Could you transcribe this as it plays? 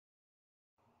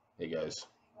Hey guys,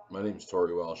 my name is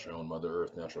Tori Welsh. I own Mother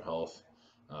Earth Natural Health,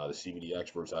 the CBD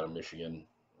experts out of Michigan.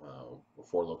 We're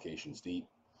 4 locations deep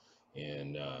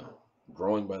and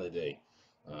growing by the day.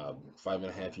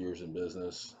 5.5 years in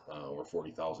business, over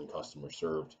 40,000 customers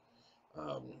served.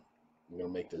 I'm going to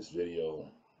make this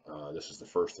video. This is the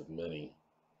first of many,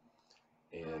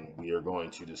 and we are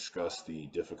going to discuss the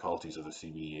difficulties of the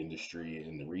CBD industry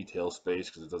in the retail space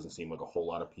because it doesn't seem like a whole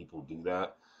lot of people do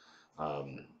that.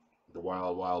 Um, the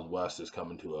wild west is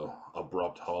coming to a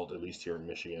abrupt halt, at least here in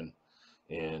Michigan,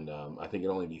 and I think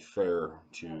it'd only be fair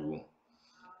to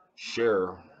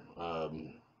share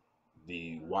um,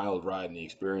 the wild ride and the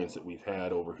experience that we've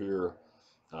had over here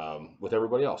with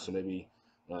everybody else, so maybe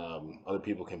other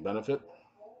people can benefit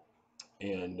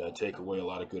and take away a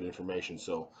lot of good information.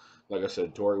 So, like I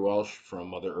said, Tori Welsh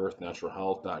from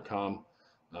MotherEarthNaturalHealth.com.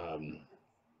 Um,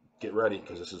 get ready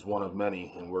because this is one of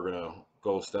many, and we're going to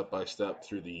go step by step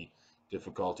through the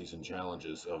difficulties and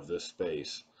challenges of this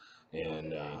space.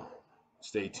 And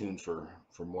stay tuned for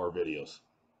more videos.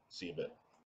 See you a bit.